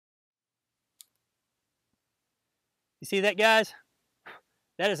You see that, guys?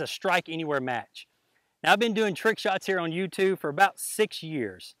 That is a strike anywhere match. Now, I've been doing trick shots here on YouTube for about 6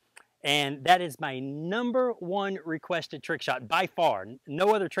 years, and that is my #1 requested trick shot by far.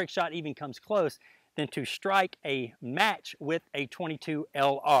 No other trick shot even comes close than to strike a match with a 22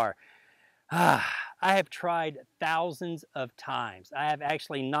 LR. I have tried thousands of times. I have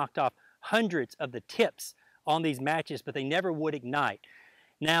actually knocked off hundreds of the tips on these matches, but they never would ignite.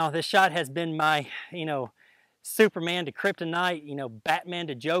 Now, this shot has been my, Superman to Kryptonite, Batman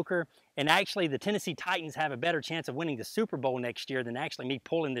to Joker. And actually, the Tennessee Titans have a better chance of winning the Super Bowl next year than actually me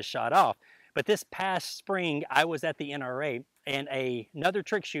pulling this shot off. But this past spring, I was at the NRA, and another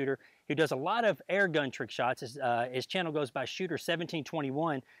trick shooter who does a lot of air gun trick shots, his channel goes by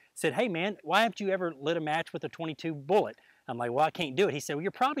Shooter1721, said, "Hey man, why haven't you ever lit a match with a 22 bullet?" I'm like, "Well, I can't do it." He said, "Well,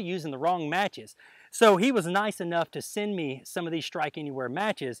 you're probably using the wrong matches." So he was nice enough to send me some of these Strike Anywhere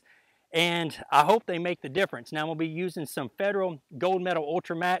matches, and I hope they make the difference. Now I'm gonna be using some Federal Gold Medal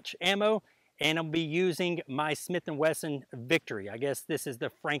Ultra Match ammo, and I'll be using my Smith & Wesson Victory. I guess this is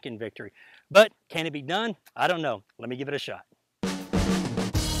the Franken Victory. But can it be done? I don't know. Let me give it a shot.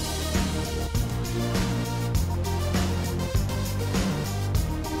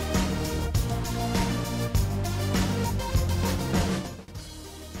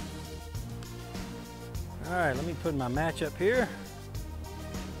 All right, let me put my match up here.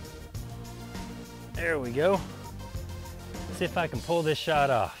 There we go. See if I can pull this shot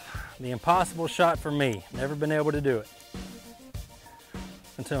off. The impossible shot for me. Never been able to do it.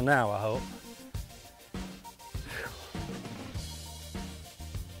 Until now, I hope.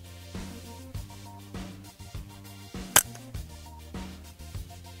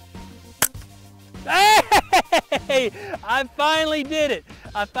 Hey! I finally did it.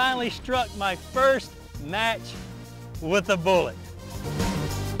 I finally struck my first match with a bullet.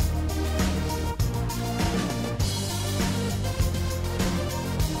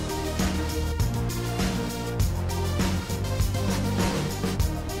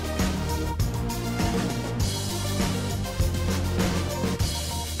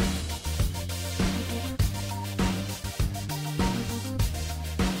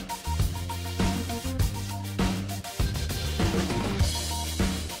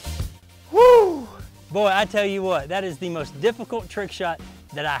 Boy, I tell you what, that is the most difficult trick shot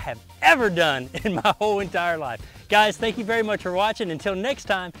that I have ever done in my whole entire life. Guys, thank you very much for watching. Until next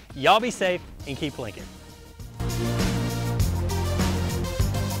time, y'all be safe and keep linking.